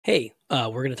Hey,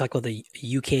 we're going to talk about the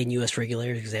UK and US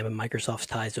regulators examine Microsoft's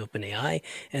ties to OpenAI,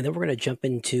 and then we're going to jump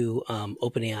into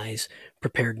OpenAI's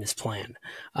preparedness plan.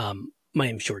 My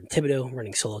name is Jordan Thibodeau,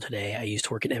 running solo today. I used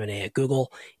to work at M&A at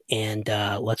Google, and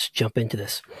let's jump into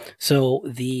this. So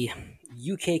the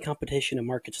UK Competition and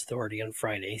Markets Authority on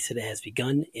Friday said it has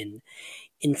begun an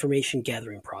information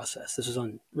gathering process. This was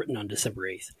written on December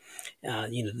 8th.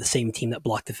 The same team that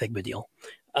blocked the Figma deal.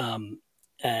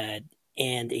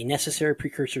 And a necessary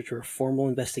precursor to a formal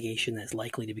investigation that's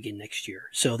likely to begin next year.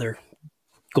 So they're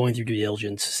going through due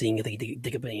diligence, seeing if they can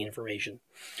dig up any information.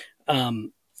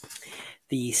 The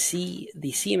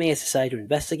CMA has decided to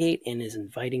investigate and is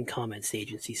inviting comments, the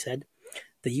agency said.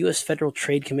 The U.S. Federal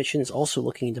Trade Commission is also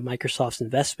looking into Microsoft's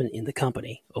investment in the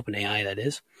company, OpenAI that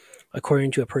is,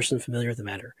 according to a person familiar with the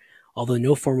matter. Although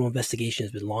no formal investigation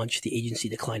has been launched, the agency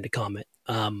declined to comment.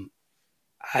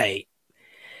 I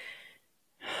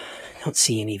don't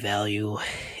see any value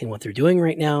in what they're doing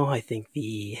right now. I think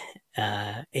the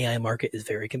AI market is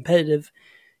very competitive.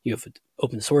 You have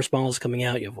open source models coming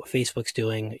out. You have what Facebook's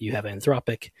doing. You have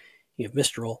Anthropic. You have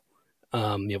Mistral.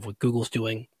 You have what Google's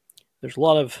doing. There's a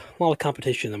lot of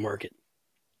competition in the market.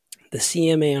 The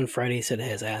CMA on Friday said it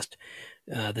has asked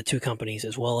the two companies,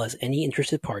 as well as any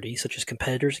interested parties, such as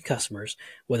competitors and customers,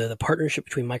 whether the partnership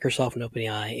between Microsoft and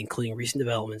OpenAI, including recent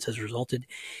developments, has resulted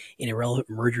in a relevant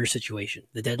merger situation.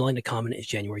 The deadline to comment is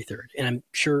January 3rd. And I'm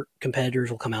sure competitors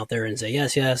will come out there and say,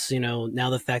 yes, now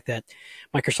the fact that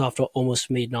Microsoft almost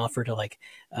made an offer to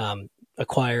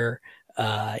acquire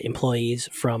employees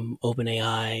from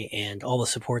OpenAI and all the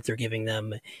support they're giving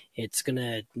them, it's going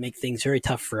to make things very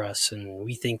tough for us. And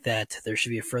we think that there should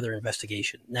be a further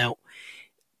investigation. Now,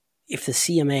 if the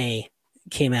CMA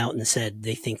came out and said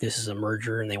they think this is a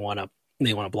merger and they want to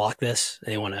block this,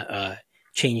 they want to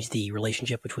change the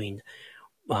relationship between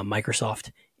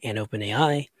Microsoft and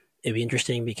OpenAI, it'd be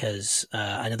interesting because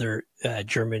another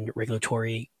German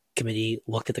regulatory committee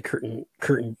looked at the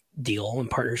current deal and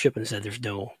partnership and said there's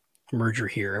no merger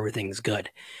here, everything's good.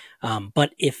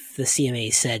 But if the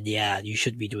CMA said, yeah, you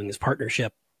should be doing this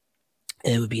partnership,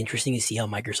 it would be interesting to see how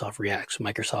Microsoft reacts.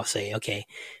 Microsoft say, okay,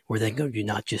 we're then going to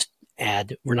not just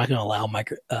we're not going to allow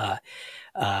the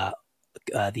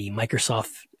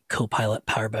Microsoft Copilot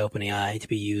powered by OpenAI to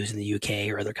be used in the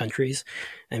UK or other countries.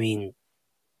 I mean,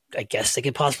 I guess they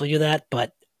could possibly do that,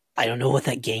 but I don't know what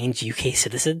that gains UK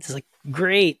citizens. It's like,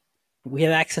 great, we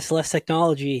have access to less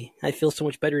technology. I feel so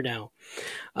much better now.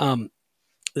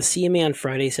 The CMA on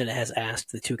Friday said it has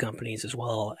asked the two companies, as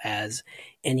well as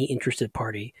any interested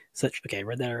party, I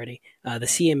read that already. The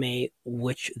CMA,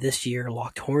 which this year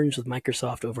locked horns with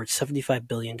Microsoft over its $75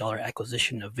 billion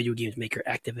acquisition of video games maker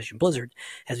Activision Blizzard,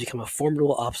 has become a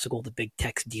formidable obstacle to big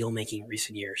tech's deal-making in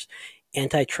recent years.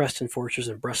 Antitrust enforcers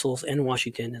in Brussels and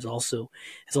Washington has also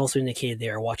indicated they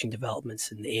are watching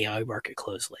developments in the AI market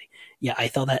closely. Yeah, I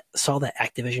saw that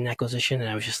Activision acquisition, and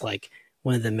I was just like,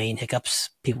 one of the main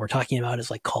hiccups people were talking about is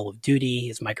like Call of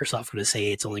Duty. Is Microsoft going to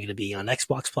say it's only going to be on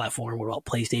Xbox platform? What about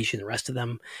PlayStation and the rest of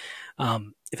them?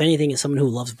 If anything, as someone who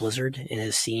loves Blizzard and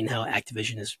has seen how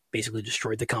Activision has basically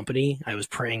destroyed the company, I was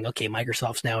praying, okay,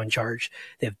 Microsoft's now in charge.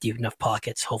 They have deep enough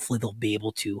pockets. Hopefully they'll be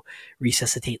able to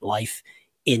resuscitate life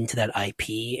into that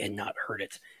IP and not hurt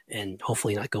it. And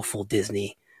hopefully not go full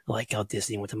Disney, like how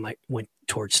Disney went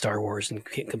towards Star Wars and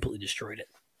completely destroyed it.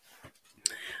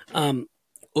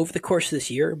 Over the course of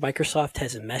this year, Microsoft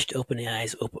has enmeshed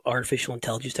OpenAI's artificial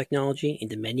intelligence technology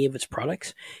into many of its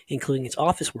products, including its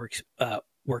Office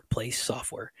workplace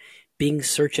software, Bing's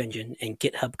search engine, and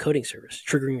GitHub coding service,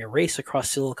 triggering a race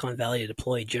across Silicon Valley to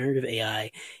deploy generative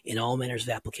AI in all manners of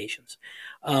applications.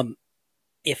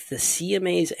 If the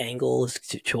CMA's angle is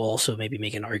to also maybe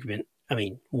make an argument, I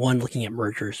mean, one, looking at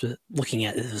mergers, looking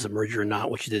at if this is a merger or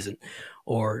not, which it isn't,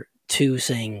 or two,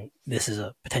 saying this is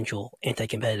a potential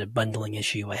anti-competitive bundling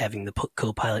issue by having the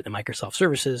Copilot and Microsoft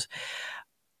services,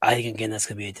 I think, again, that's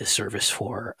going to be a disservice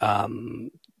for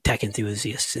tech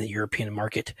enthusiasts in the European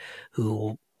market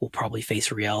who will probably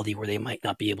face a reality where they might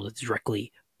not be able to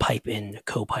directly pipe in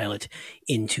Copilot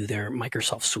into their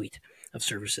Microsoft suite of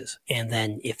services. And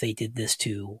then if they did this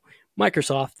to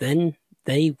Microsoft, then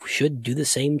they should do the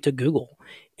same to Google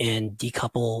and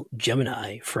decouple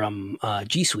Gemini from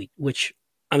G Suite, which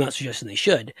I'm not suggesting they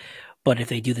should, but if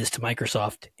they do this to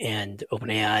Microsoft and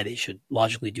OpenAI, they should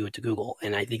logically do it to Google.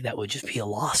 And I think that would just be a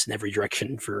loss in every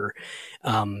direction for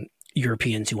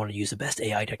Europeans who want to use the best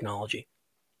AI technology.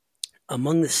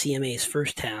 Among the CMA's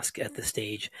first task at this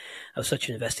stage of such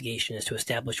an investigation is to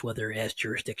establish whether it has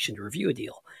jurisdiction to review a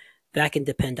deal. That can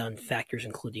depend on factors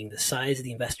including the size of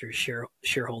the investor's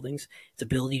shareholdings, its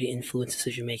ability to influence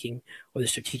decision making, or the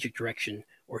strategic direction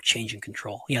or change in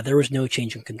control. Yeah, there was no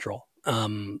change in control.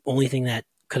 Only thing that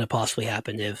could have possibly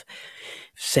happened if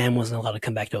Sam wasn't allowed to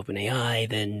come back to OpenAI,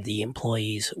 then the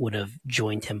employees would have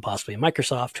joined him possibly in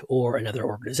Microsoft or another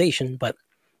organization. But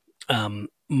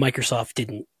Microsoft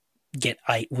didn't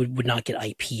would not get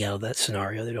IP out of that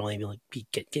scenario. They'd only be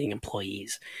getting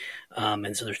employees,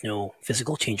 and so there's no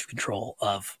physical change of control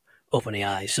of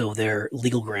OpenAI. So their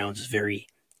legal grounds is very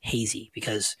hazy,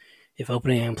 because if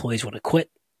OpenAI employees want to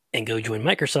quit and go join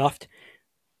Microsoft,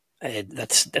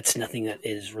 that's nothing that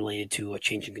is related to a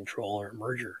change in control or a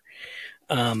merger.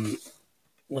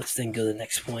 Let's then go to the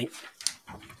next point.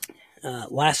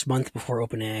 Last month, before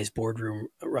OpenAI's boardroom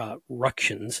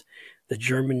ructions, the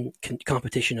German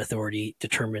competition authority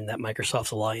determined that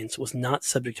Microsoft's alliance was not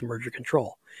subject to merger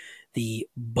control. The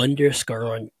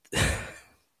Bundesgarant...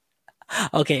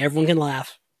 Okay, everyone can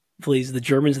laugh. Please, the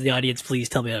Germans in the audience, please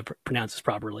tell me how to pronounce this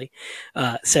properly.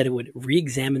 Said it would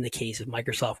re-examine the case if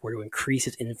Microsoft were to increase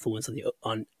its influence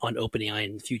on OpenAI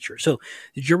in the future. So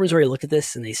the Germans already looked at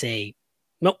this and they say,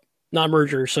 nope, not a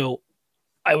merger. So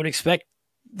I would expect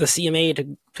the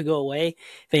CMA to go away.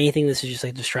 If anything, this is just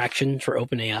like a distraction for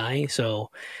OpenAI.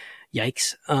 So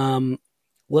yikes.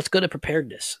 Let's go to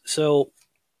preparedness. So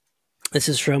this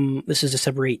is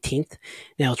December 18th.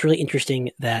 Now, it's really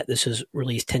interesting that this was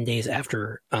released 10 days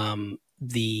after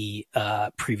the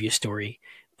previous story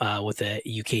with the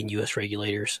UK and US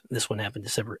regulators. This one happened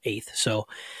December 8th. So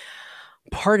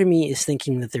part of me is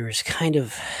thinking that there's kind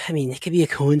of, it could be a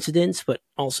coincidence, but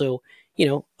also,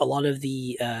 a lot of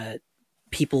the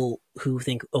people who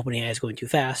think OpenAI is going too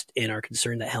fast and are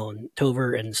concerned that Helen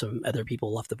Tover and some other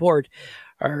people left the board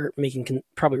are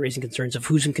probably raising concerns of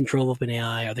who's in control of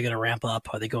OpenAI. Are they going to ramp up?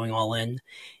 Are they going all in?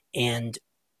 And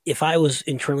if I was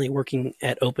internally working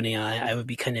at OpenAI, I would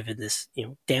be kind of in this,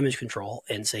 damage control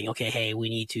and saying, okay, hey, we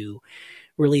need to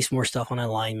release more stuff on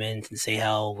alignment and say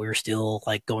how we're still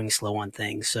like going slow on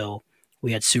things. So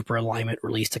we had super alignment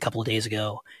released a couple of days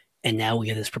ago, and now we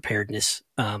have this preparedness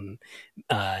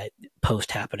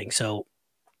post happening. So,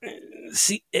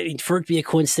 for it to be a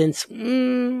coincidence, I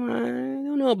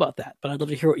don't know about that, but I'd love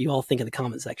to hear what you all think in the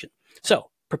comment section.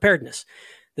 So, preparedness.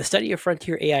 The study of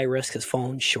frontier AI risk has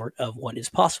fallen short of what is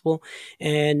possible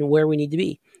and where we need to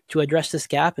be. To address this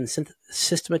gap and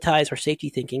systematize our safety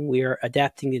thinking, we are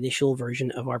adapting the initial version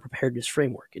of our preparedness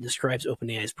framework. It describes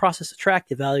OpenAI's process to track,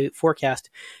 evaluate, forecast,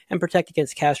 and protect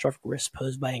against catastrophic risks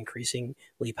posed by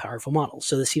increasingly powerful models.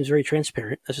 So this seems very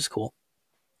transparent. That's just cool.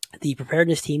 The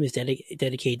preparedness team is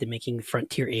dedicated to making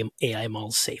frontier AI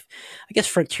models safe. I guess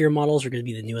frontier models are going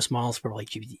to be the newest models, for like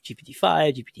GPT-5,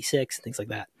 GPT-6, and things like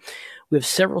that. We have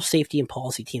several safety and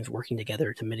policy teams working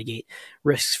together to mitigate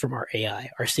risks from our AI.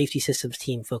 Our safety systems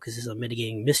team focuses on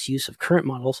mitigating misuse of current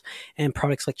models and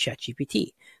products like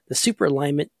ChatGPT. The super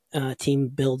alignment team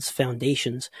builds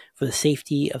foundations for the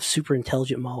safety of super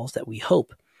intelligent models that we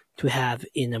hope to have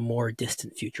in a more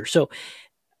distant future. So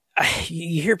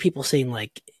you hear people saying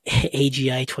like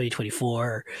AGI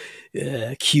 2024,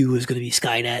 Q is going to be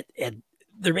Skynet, and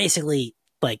they're basically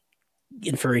like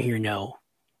inferring here, no,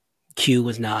 Q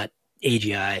was not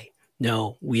AGI.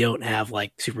 No, we don't have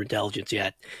like super intelligence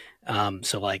yet.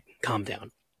 So like, calm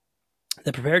down.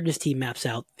 The preparedness team maps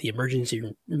out the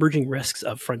emerging risks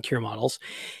of frontier models,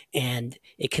 and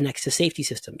it connects to safety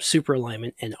systems, super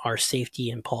alignment, and our safety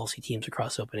and policy teams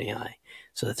across OpenAI.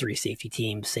 So the three safety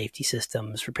teams: safety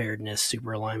systems, preparedness,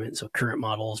 super alignment. So current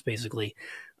models, basically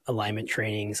alignment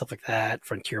training, stuff like that.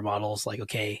 Frontier models, like,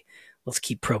 okay, let's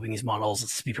keep probing these models.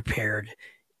 Let's be prepared.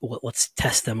 Let's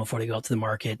test them before they go out to the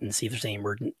market and see if there's any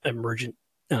emergent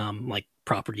like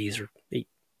properties, or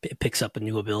it picks up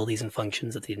new abilities and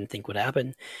functions that they didn't think would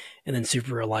happen. And then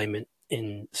super alignment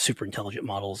in super intelligent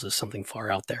models is something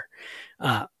far out there.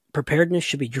 Preparedness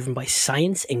should be driven by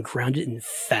science and grounded in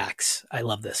facts. I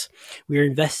love this. We are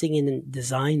investing in the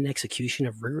design and execution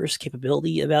of rigorous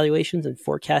capability evaluations and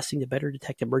forecasting to better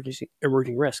detect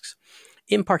emerging risks.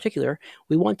 In particular,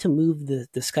 we want to move the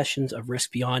discussions of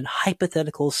risk beyond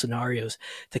hypothetical scenarios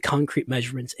to concrete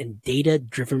measurements and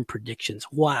data-driven predictions.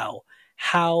 Wow.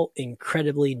 How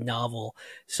incredibly novel.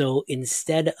 So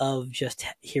instead of just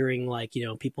hearing like,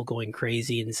 people going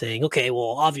crazy and saying, okay,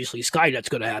 well, obviously Skynet's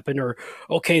going to happen, or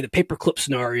okay, the paperclip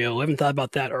scenario, I haven't thought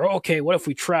about that, or okay, what if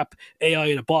we trap AI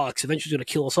in a box, eventually it's going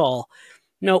to kill us all.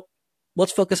 No,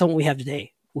 let's focus on what we have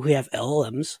today. We have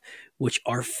LLMs, which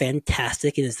are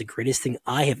fantastic and is the greatest thing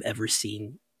I have ever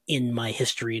seen in my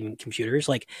history in computers.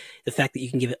 Like the fact that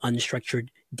you can give it unstructured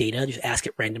data, just ask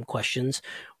it random questions,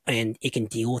 and it can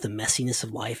deal with the messiness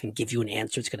of life and give you an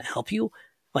answer that's going to help you.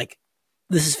 Like,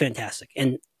 this is fantastic.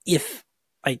 And if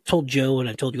I told Joe and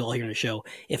I told you all here in the show,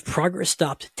 if progress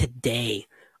stopped today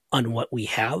on what we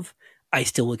have, I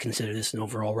still would consider this an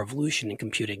overall revolution in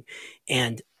computing.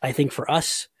 And I think for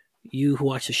us, you who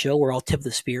watch the show, we're all tip of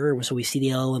the spear. And so we see the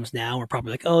LLMs now. We're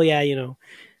probably like, oh, yeah, we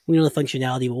know the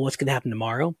functionality. Well, what's going to happen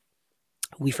tomorrow?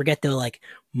 We forget, though, like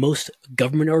most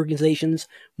government organizations,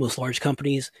 most large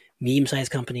companies,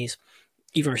 medium-sized companies,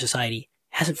 even our society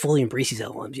hasn't fully embraced these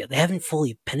LLMs yet. They haven't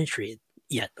fully penetrated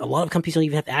yet. A lot of companies don't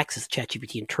even have access to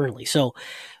ChatGPT internally. So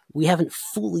we haven't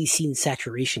fully seen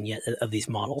saturation yet of these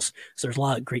models. So there's a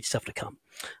lot of great stuff to come.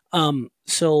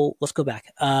 So let's go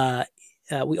back.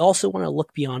 We also want to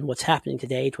look beyond what's happening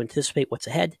today to anticipate what's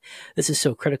ahead. This is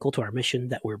so critical to our mission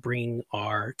that we're bringing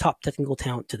our top technical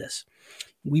talent to this.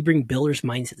 We bring builders'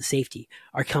 mindset to safety.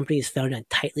 Our company is founded on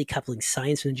tightly coupling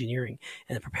science and engineering,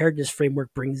 and the preparedness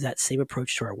framework brings that same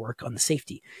approach to our work on the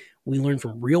safety. We learn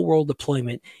from real-world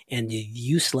deployment and the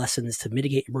use lessons to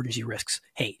mitigate emergency risks.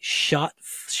 Hey,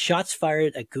 shots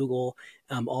fired at Google.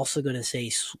 I'm also going to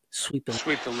say sweep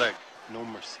the leg, no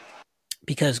mercy.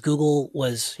 Because Google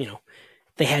was,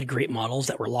 they had great models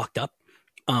that were locked up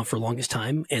for longest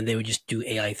time, and they would just do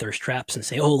AI thirst traps and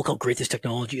say, oh, look how great this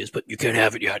technology is, but you can't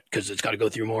have it yet because it's got to go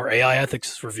through more AI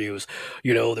ethics reviews.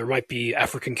 There might be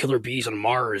African killer bees on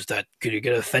Mars that could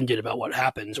get offended about what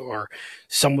happens, or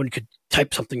someone could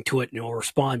type something to it and it'll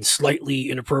respond slightly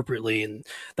inappropriately. And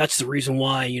that's the reason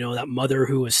why, that mother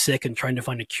who was sick and trying to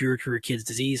find a cure to her kid's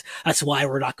disease, that's why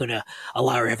we're not going to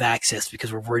allow her to have access,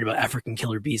 because we're worried about African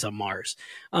killer bees on Mars.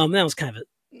 That was kind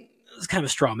of a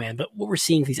straw man, but what we're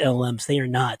seeing with these LLMs, they are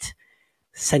not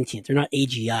sentient. They're not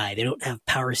AGI. They don't have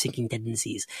power sinking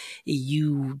tendencies.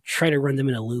 You try to run them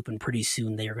in a loop, and pretty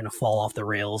soon they are going to fall off the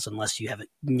rails unless you have it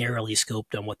narrowly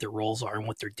scoped on what their roles are and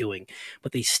what they're doing.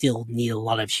 But they still need a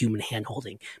lot of human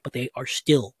handholding. But they are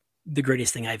still the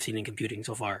greatest thing I've seen in computing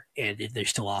so far, and they're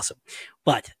still awesome.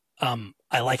 But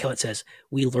I like how it says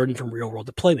we learn from real world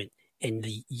deployment and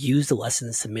use the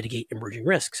lessons to mitigate emerging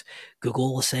risks.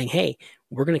 Google was saying, hey,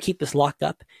 we're going to keep this locked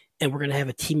up, and we're going to have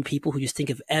a team of people who just think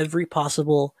of every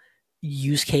possible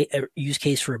use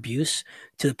case for abuse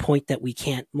to the point that we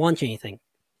can't launch anything.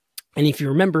 And if you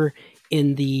remember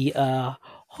in the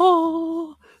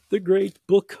great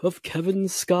book of Kevin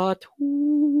Scott,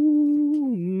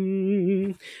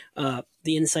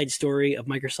 the inside story of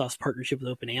Microsoft's partnership with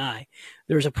OpenAI,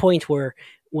 there was a point where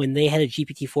when they had a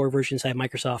GPT-4 version inside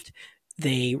Microsoft,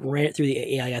 they ran it through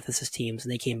the AI ethicist teams,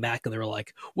 and they came back and they were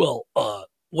like, well,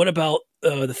 what about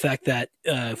the fact that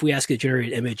if we ask a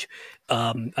generated image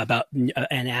about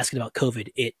and ask it about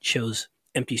COVID, it shows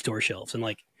empty store shelves? And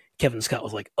like Kevin Scott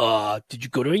was like, did you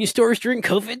go to any stores during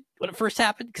COVID when it first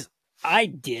happened? Because I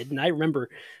did. And I remember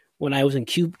when I was in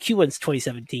Q1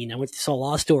 2017, I went to saw a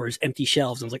lot of stores, empty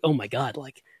shelves. And I was like, oh my God,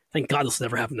 like, thank God this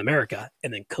never happened in America.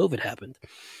 And then COVID happened.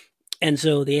 And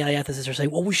so the AI ethicists are saying,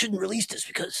 well, we shouldn't release this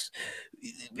because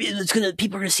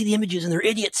people are going to see the images and they're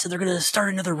idiots. So they're going to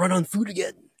start another run on food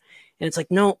again. And it's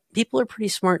like, no, people are pretty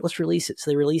smart. Let's release it.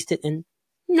 So they released it and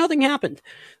nothing happened.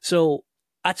 So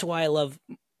that's why I love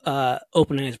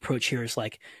OpenAI's approach here. Is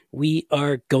like, we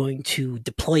are going to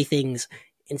deploy things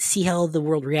and see how the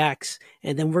world reacts.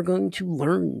 And then we're going to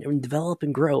learn and develop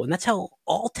and grow. And that's how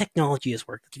all technology has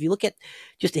worked. If you look at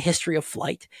just the history of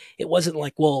flight, it wasn't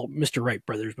like, well, Mr. Wright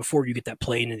brothers, before you get that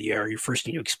plane in the air, you first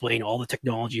need to explain all the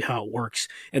technology, how it works,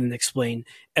 and then explain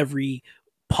every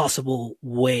possible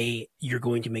way you're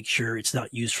going to make sure it's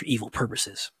not used for evil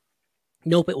purposes.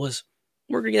 Nope, it was,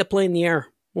 we're going to get a plane in the air.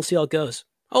 We'll see how it goes.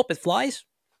 Oh, it flies?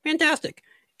 Fantastic.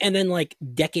 And then like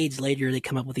decades later, they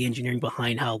come up with the engineering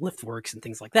behind how lift works and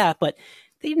things like that. But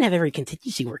they didn't have every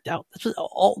contingency worked out. That's what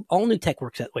all new tech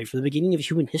works that way from the beginning of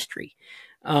human history.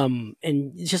 And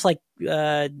it's just like,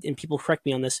 and people correct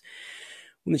me on this,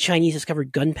 when the Chinese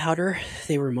discovered gunpowder,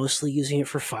 they were mostly using it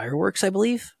for fireworks, I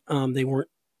believe. They weren't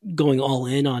going all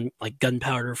in on like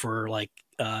gunpowder for like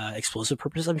explosive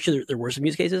purposes. I'm sure there were some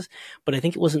use cases, but I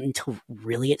think it wasn't until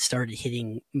really it started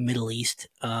hitting Middle East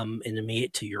and it made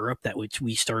it to Europe that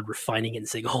we started refining it and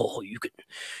saying, oh, you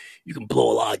can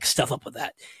blow a lot of stuff up with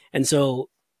that. And so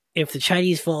if the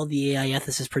Chinese followed the AI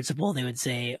ethicist principle, they would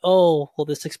say, oh, well,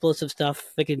 this explosive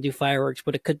stuff, it can do fireworks,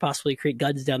 but it could possibly create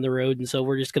guns down the road. And so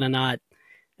we're just going to not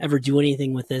ever do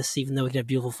anything with this, even though we can have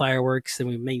beautiful fireworks and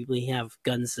we maybe have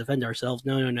guns to defend ourselves.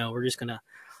 No. We're just going to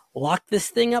lock this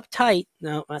thing up tight.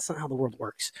 No, that's not how the world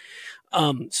works.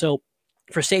 So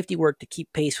for safety work to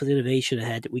keep pace with innovation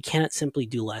ahead, we cannot simply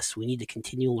do less. We need to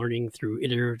continue learning through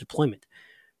iterative deployment.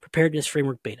 Preparedness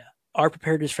Framework Beta. Our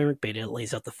preparedness framework beta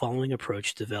lays out the following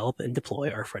approach to develop and deploy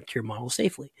our frontier models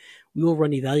safely. We will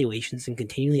run evaluations and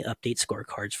continually update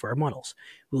scorecards for our models.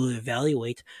 We will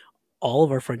evaluate all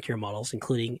of our frontier models,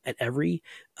 including at every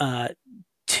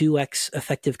 2x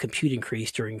effective compute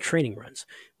increase during training runs.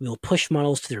 We will push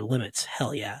models to their limits.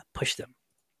 Hell yeah, push them.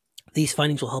 These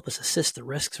findings will help us assess the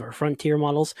risks of our frontier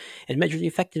models and measure the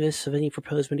effectiveness of any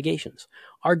proposed mitigations.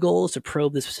 Our goal is to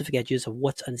probe the specific edges of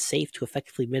what's unsafe to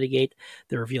effectively mitigate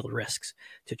the revealed risks.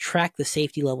 To track the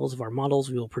safety levels of our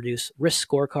models, we will produce risk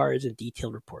scorecards and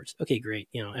detailed reports. Okay, great.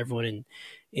 Everyone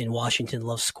in Washington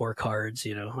loves scorecards.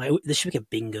 This should be a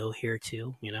bingo here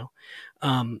too.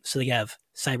 So they have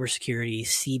cybersecurity,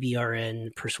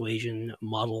 CBRN, persuasion,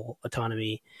 model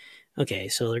autonomy. Okay,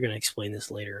 so they're going to explain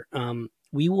this later.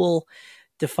 We will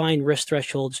define risk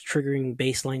thresholds triggering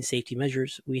baseline safety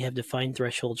measures. We have defined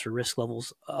thresholds for risk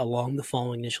levels along the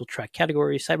following initial track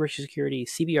categories: cybersecurity,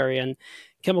 CBRN,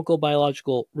 chemical,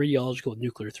 biological, radiological,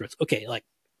 nuclear threats. Okay,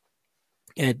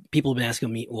 and people have been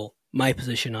asking me, well, my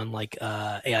position on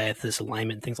AI ethics,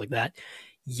 alignment, things like that.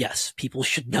 Yes, people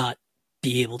should not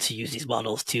be able to use these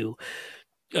models to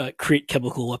create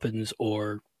chemical weapons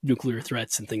or nuclear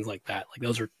threats and things like that.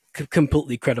 Those are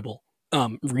completely credible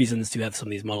reasons to have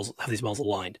these models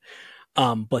aligned.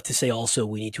 But to say also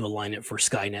we need to align it for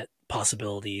Skynet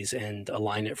possibilities and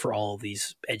align it for all of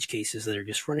these edge cases that are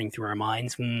just running through our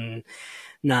minds,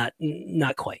 not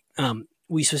quite.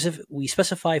 We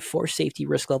specify 4 safety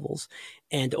risk levels,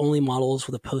 and only models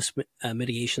with a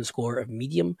post-mitigation score of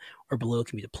medium or below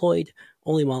can be deployed.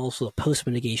 Only models with a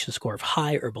post-mitigation score of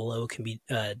high or below can be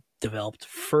developed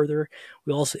further.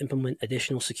 We also implement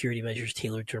additional security measures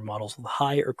tailored to our models with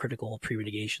high or critical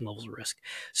pre-mitigation levels of risk.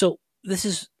 So this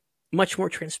is much more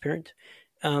transparent.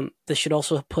 This should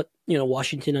also put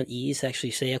Washington on ease to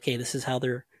actually say, okay, this is how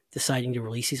they're deciding to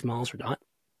release these models or not.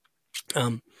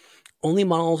 Only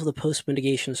models with a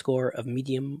post-mitigation score of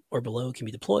medium or below can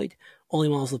be deployed. Only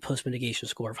models with a post-mitigation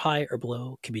score of high or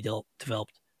below can be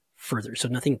developed further. So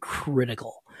nothing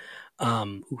critical.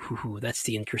 That's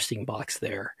the interesting box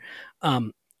there.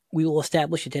 We will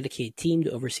establish a dedicated team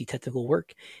to oversee technical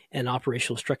work and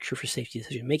operational structure for safety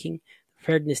decision-making. The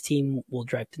preparedness team will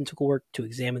drive technical work to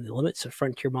examine the limits of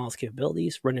frontier models'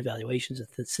 capabilities, run evaluations,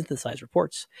 and synthesize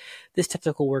reports. This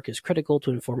technical work is critical to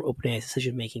inform OpenAI's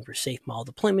decision-making for safe model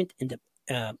deployment and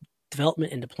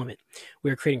development and deployment.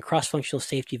 We are creating a cross-functional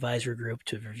safety advisory group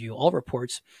to review all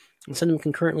reports and send them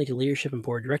concurrently to leadership and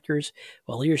board of directors.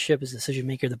 While leadership is the decision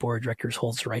maker, the board of directors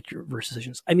holds the right to reverse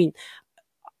decisions. I mean,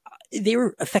 they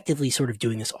were effectively sort of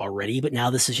doing this already, but now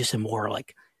this is just a more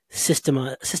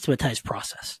systematized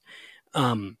process.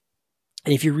 And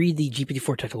if you read the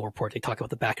GPT-4 technical report, they talk about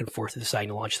the back and forth of deciding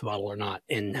to launch the model or not,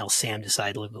 and how Sam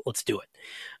decided, let's do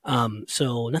it.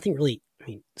 So nothing really,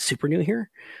 super new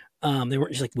here. They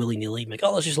weren't just willy-nilly,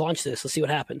 oh, let's just launch this. Let's see what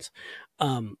happens.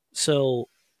 So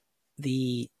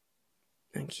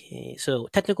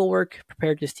technical work,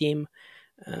 preparedness team,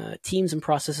 teams and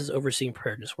processes overseeing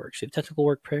preparedness work. So technical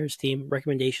work, preparedness team,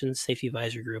 recommendations, safety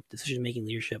advisory group, decision-making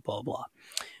leadership, blah, blah.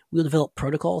 We'll develop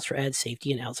protocols for added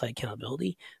safety and outside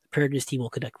accountability. The preparedness team will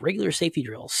conduct regular safety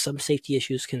drills. Some safety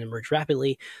issues can emerge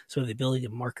rapidly, so we have the ability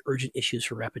to mark urgent issues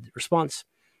for rapid response.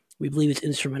 We believe it's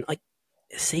instrumental.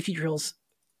 Safety drills,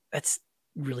 that's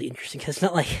really interesting because it's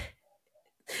not like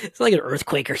an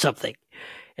earthquake or something.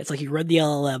 It's like you run the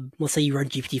LLM, let's say you run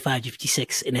GPT-5,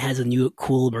 GPT-6, and it has a new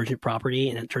cool emergent property,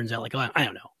 and it turns out I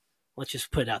don't know. Let's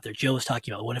just put it out there. Joe was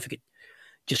talking about, what if it could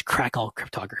just crack all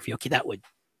cryptography? Okay, that would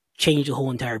change the whole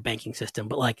entire banking system.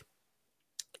 But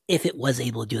if it was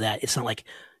able to do that, it's not like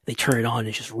they turn it on and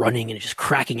it's just running and it's just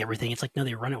cracking everything. It's no,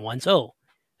 they run it once. Oh,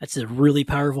 that's a really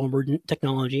powerful emergent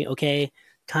technology. Okay,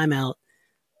 time out.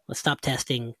 Let's stop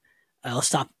testing. Let's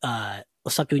stop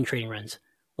doing training runs.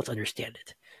 Let's understand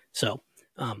it. So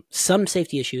some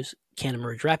safety issues can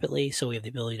emerge rapidly, so we have the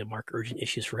ability to mark urgent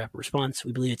issues for rapid response.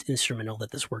 We believe it's instrumental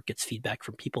that this work gets feedback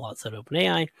from people outside of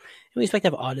OpenAI, and we expect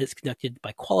to have audits conducted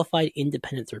by qualified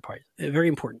independent third parties. Very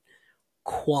important.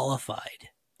 Qualified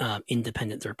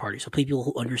independent third parties. So people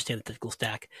who understand the technical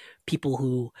stack, people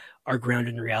who are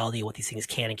grounded in reality of what these things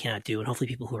can and cannot do, and hopefully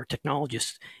people who are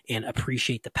technologists and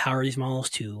appreciate the power of these models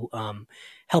to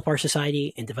help our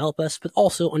society and develop us, but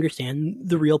also understand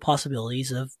the real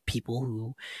possibilities of people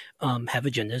who have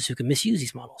agendas who can misuse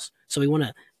these models. So we want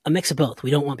a mix of both. We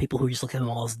don't want people who just look at them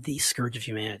all as the scourge of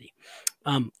humanity.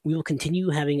 We will continue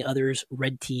having others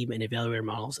red team and evaluate our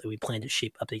models, and we plan to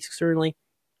shape updates externally.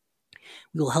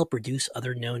 We will help reduce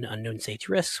other known and unknown safety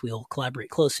risks. We will collaborate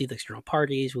closely with external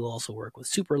parties. We will also work with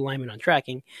super alignment on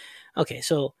tracking. Okay,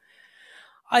 so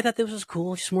I thought this was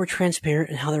cool, just more transparent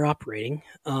in how they're operating.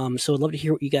 So I'd love to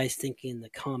hear what you guys think in the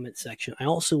comment section. I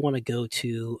also want to go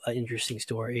to an interesting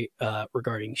story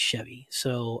regarding Chevy.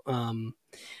 So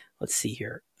let's see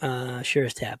here.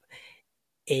 Shares tab.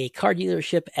 A car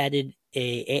dealership added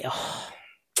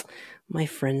my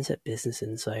friends at Business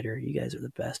Insider. You guys are the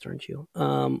best, aren't you?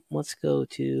 Let's go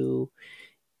to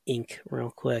Inc.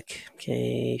 real quick.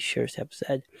 Okay, shares tab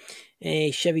said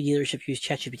a Chevy dealership used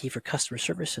ChatGPT for customer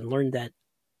service and learned that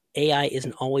AI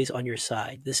isn't always on your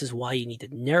side. This is why you need to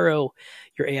narrow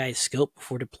your AI scope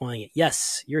before deploying it.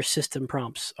 Yes, your system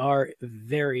prompts are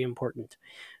very important.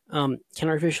 Can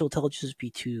artificial intelligence be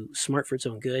too smart for its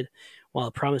own good? While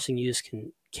a promising use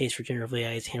case for generative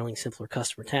AI is handling simpler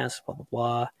customer tasks, blah, blah,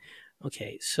 blah.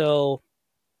 Okay, so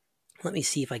let me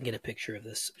see if I can get a picture of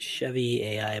this Chevy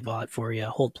AI bot for you.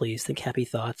 Hold, please. Think happy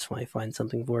thoughts when I find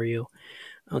something for you.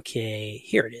 Okay,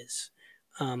 here it is.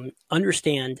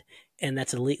 Understand, and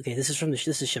that's okay. This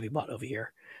is Chevy bot over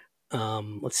here.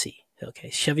 Let's see.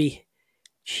 Okay, Chevy.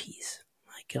 Jeez,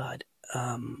 my God.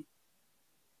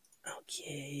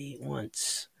 Okay,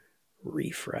 once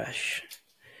refresh.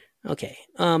 Okay.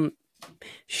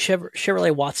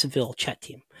 Chevrolet Watsonville chat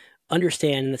team.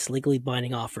 Understand that's legally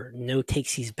binding offer. No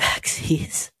takesies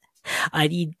backsies. I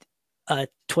need a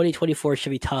 2024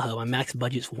 Chevy Tahoe. My max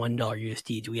budget's $1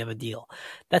 USD. Do we have a deal?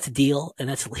 That's a deal, and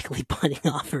that's a legally binding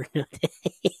offer.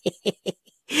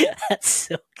 That's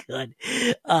so good.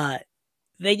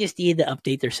 They just need to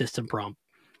update their system prompt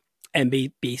and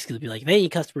basically be like, if any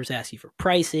customers ask you for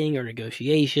pricing or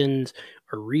negotiations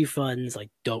or refunds, like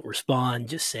don't respond.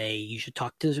 Just say you should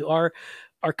talk to our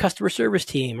customer service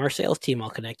team, our sales team. I'll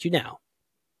connect you now.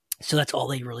 So that's all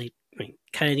they really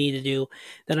kind of need to do.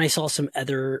 Then I saw some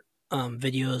other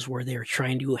videos where they were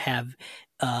trying to have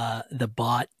the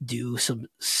bot do some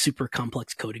super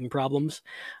complex coding problems.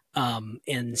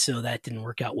 And so that didn't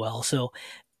work out well. So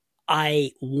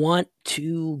I want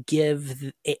to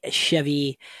give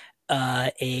Chevy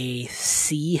a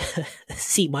C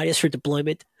minus for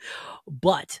deployment,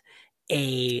 but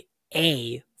a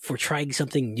for trying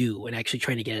something new and actually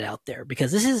trying to get it out there,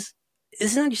 because this is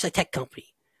not just a tech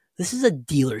company. This is a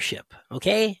dealership,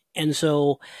 okay? And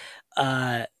so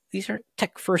these aren't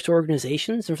tech first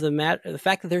organizations, and for the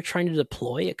fact that they're trying to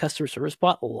deploy a customer service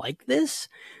bot like this,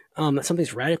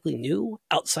 something's radically new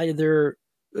outside of their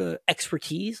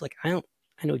expertise. Like I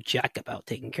know jack about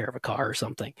taking care of a car or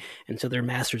something, and so they're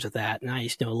masters of that. And I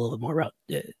just know a little bit more about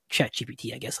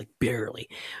ChatGPT, I guess, like barely.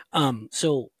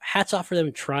 So hats off for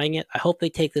them trying it. I hope they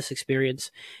take this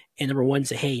experience and number one,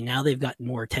 say, hey, now they've gotten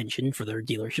more attention for their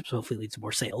dealerships, so hopefully it leads to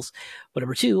more sales. But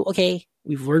number two, okay,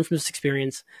 we've learned from this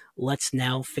experience. Let's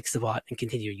now fix the bot and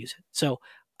continue to use it. So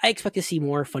I expect to see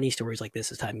more funny stories like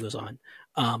this as time goes on.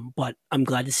 But I'm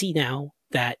glad to see now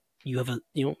that you have a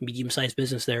medium-sized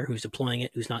business there who's deploying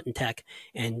it, who's not in tech,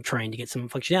 and trying to get some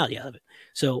functionality out of it.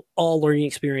 So all learning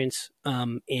experience,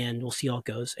 and we'll see how it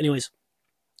goes. Anyways,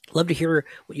 love to hear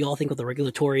what you all think of the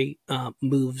regulatory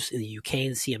moves in the UK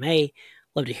and the CMA.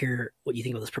 Love to hear what you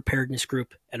think about this preparedness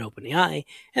group at OpenAI,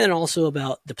 and then also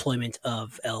about deployment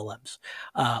of LLMs.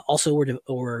 Also,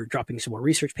 we're dropping some more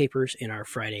research papers in our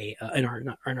Friday, in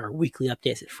our weekly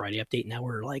updates. It's Friday update. Now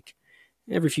we're like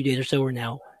every few days or so. We're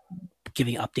now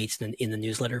giving updates in the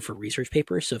newsletter for research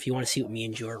papers. So if you want to see what me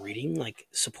and Joe are reading, like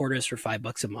support us for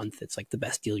 $5 a month. It's like the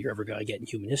best deal you're ever going to get in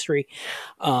human history.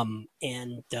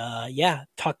 Yeah,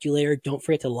 talk to you later. Don't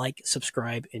forget to like,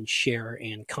 subscribe, and share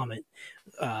and comment.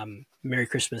 Merry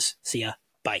Christmas. See ya.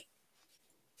 Bye.